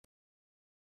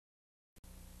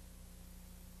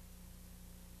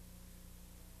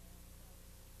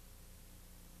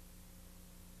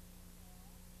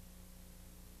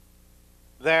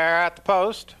They're at the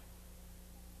post.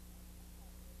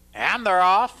 And they're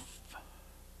off.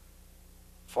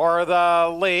 For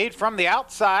the lead from the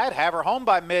outside, Have Her Home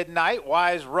by Midnight,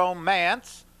 Wise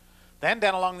Romance. Then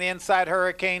down along the inside,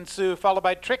 Hurricane Sue, followed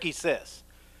by Tricky Sis.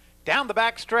 Down the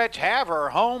back stretch, Have Her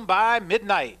Home by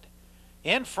Midnight.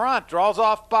 In front, draws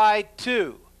off by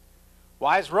 2.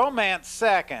 Wise Romance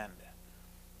second.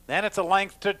 Then it's a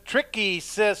length to Tricky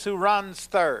Sis, who runs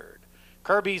third.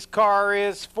 Kirby's Car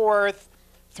is fourth.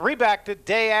 3 back to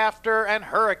Day After and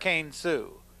Hurricane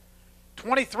Sue.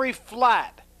 23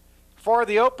 flat. For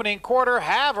the opening quarter,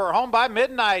 Have Her Home by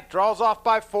Midnight draws off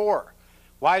by 4.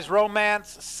 Wise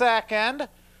Romance second.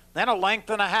 Then a length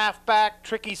and a half back,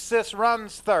 Tricky Sis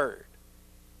runs third.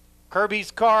 Kirby's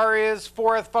Car is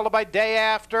fourth, followed by Day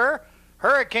After.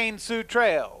 Hurricane Sue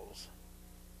trails.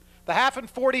 The half and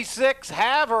 46,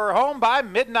 Have Her Home by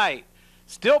Midnight.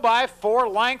 Still by 4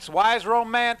 lengths, Wise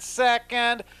Romance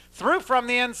second. Through from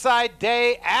the inside,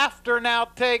 Day After now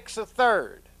takes a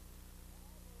third.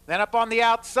 Then up on the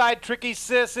outside, Tricky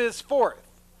Sis is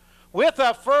fourth. With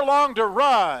a furlong to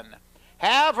run,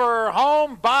 Have Her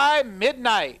Home by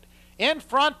Midnight. In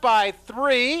front by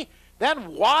 3.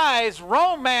 Then Wise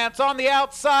Romance on the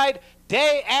outside.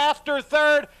 Day After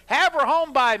third. Have Her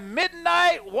Home by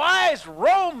Midnight. Wise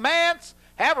Romance.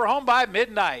 Have Her Home by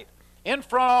Midnight. In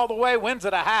front all the way, wins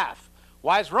at a half.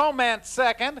 Wise Romance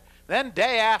second. Then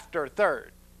Day After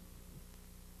third.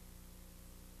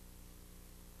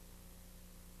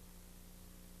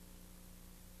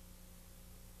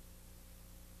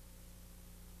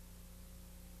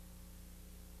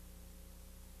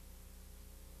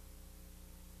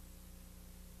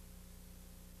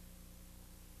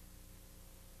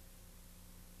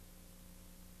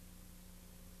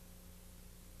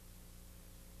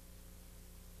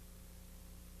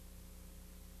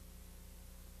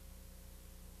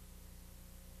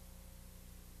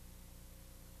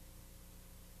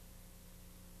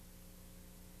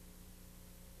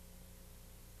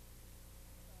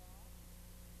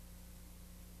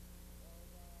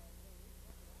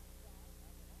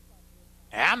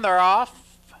 And they're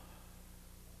off.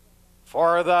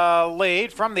 For the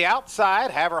lead from the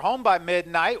outside, Have Her Home by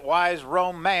Midnight, Wise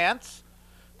Romance.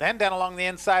 Then down along the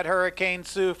inside, Hurricane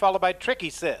Sue, followed by Tricky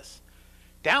Sis.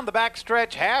 Down the back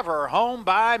stretch, Have Her Home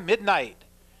by Midnight.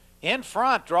 In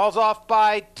front, draws off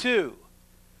by 2.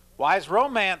 Wise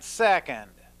Romance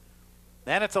second.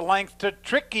 Then it's a length to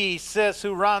Tricky Sis,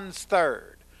 who runs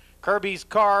third. Kirby's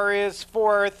Car is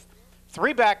fourth.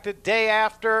 3 back to Day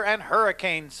After and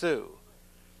Hurricane Sue.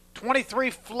 23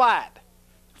 flat.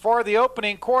 For the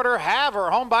opening quarter, Have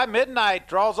Her Home by Midnight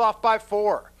draws off by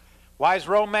 4. Wise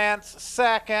Romance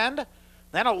second.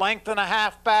 Then a length and a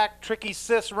half back, Tricky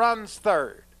Sis runs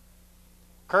third.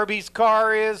 Kirby's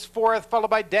Car is fourth, followed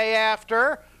by Day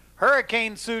After.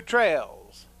 Hurricane Sue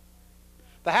trails.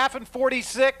 The half and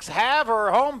 46, Have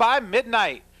Her Home by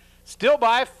Midnight. Still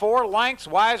by 4 lengths,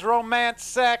 Wise Romance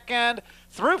second.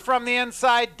 Through from the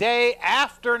inside, Day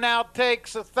After now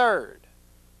takes a third.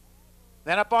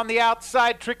 Then up on the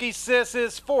outside, Tricky Sis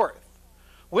is fourth.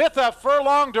 With a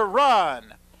furlong to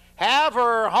run, Have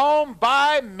Her Home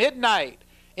by Midnight.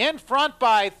 In front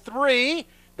by 3.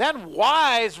 Then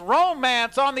Wise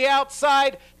Romance on the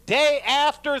outside. Day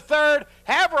After third.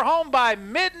 Have Her Home by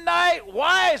Midnight.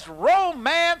 Wise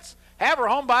Romance. Have Her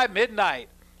Home by Midnight.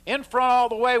 In front all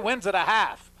the way, wins at a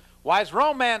half. Wise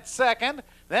Romance second.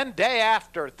 Then Day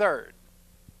After third.